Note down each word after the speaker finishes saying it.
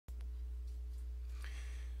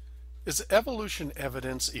Is evolution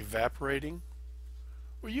evidence evaporating?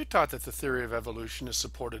 Were you taught that the theory of evolution is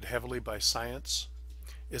supported heavily by science?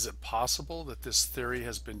 Is it possible that this theory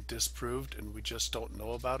has been disproved and we just don't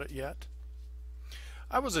know about it yet?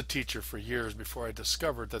 I was a teacher for years before I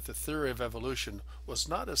discovered that the theory of evolution was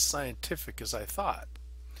not as scientific as I thought.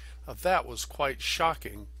 Now, that was quite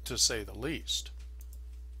shocking, to say the least.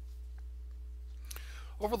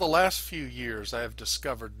 Over the last few years, I have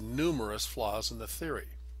discovered numerous flaws in the theory.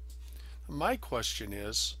 My question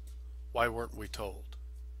is, why weren't we told?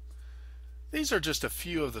 These are just a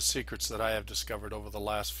few of the secrets that I have discovered over the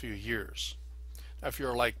last few years. Now, if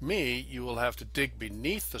you're like me, you will have to dig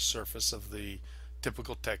beneath the surface of the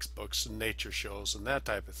typical textbooks and nature shows and that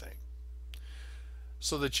type of thing,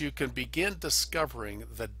 so that you can begin discovering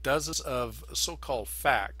the dozens of so-called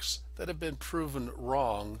facts that have been proven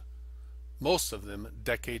wrong, most of them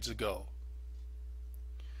decades ago.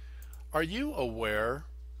 Are you aware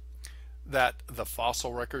that the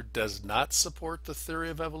fossil record does not support the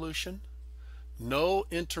theory of evolution? No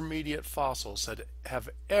intermediate fossils have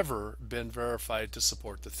ever been verified to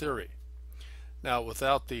support the theory. Now,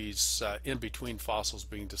 without these in-between fossils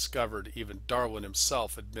being discovered, even Darwin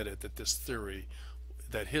himself admitted that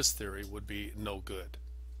his theory would be no good.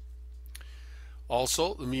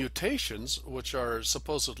 Also, the mutations, which are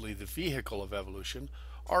supposedly the vehicle of evolution,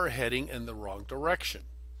 are heading in the wrong direction.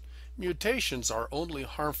 Mutations are only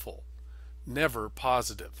harmful, never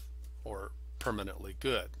positive or permanently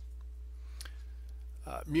good.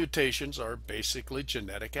 Mutations are basically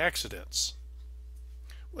genetic accidents.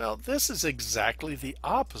 Well, this is exactly the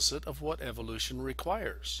opposite of what evolution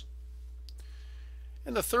requires.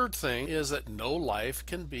 And the third thing is that no life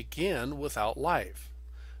can begin without life.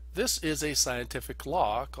 This is a scientific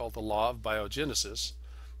law called the law of biogenesis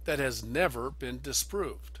that has never been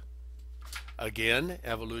disproved. Again,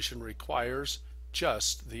 evolution requires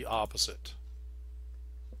just the opposite.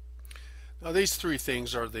 Now, these three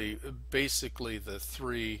things are basically the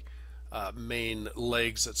three main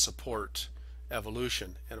legs that support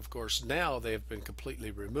evolution, and of course now they have been completely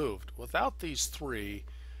removed. Without these three,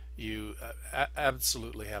 you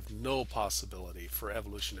absolutely have no possibility for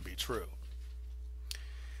evolution to be true.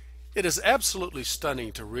 It is absolutely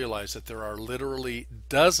stunning to realize that there are literally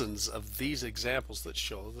dozens of these examples that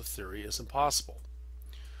show the theory is impossible.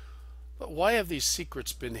 But why have these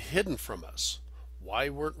secrets been hidden from us? Why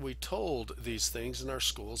weren't we told these things in our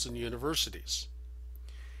schools and universities?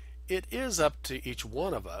 It is up to each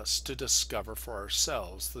one of us to discover for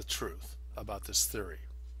ourselves the truth about this theory.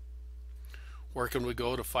 Where can we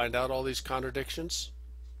go to find out all these contradictions?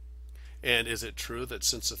 And is it true that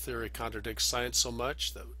since the theory contradicts science so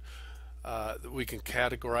much that we can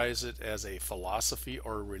categorize it as a philosophy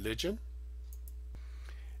or a religion?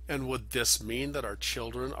 And would this mean that our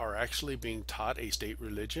children are actually being taught a state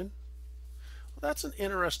religion? Well, that's an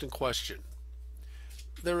interesting question.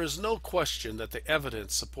 There is no question that the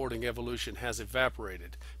evidence supporting evolution has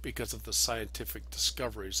evaporated because of the scientific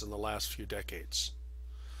discoveries in the last few decades.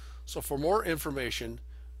 So for more information,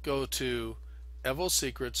 go to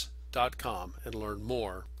evosecrets.com and learn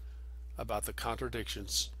more about the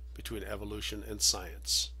contradictions between evolution and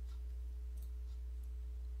science.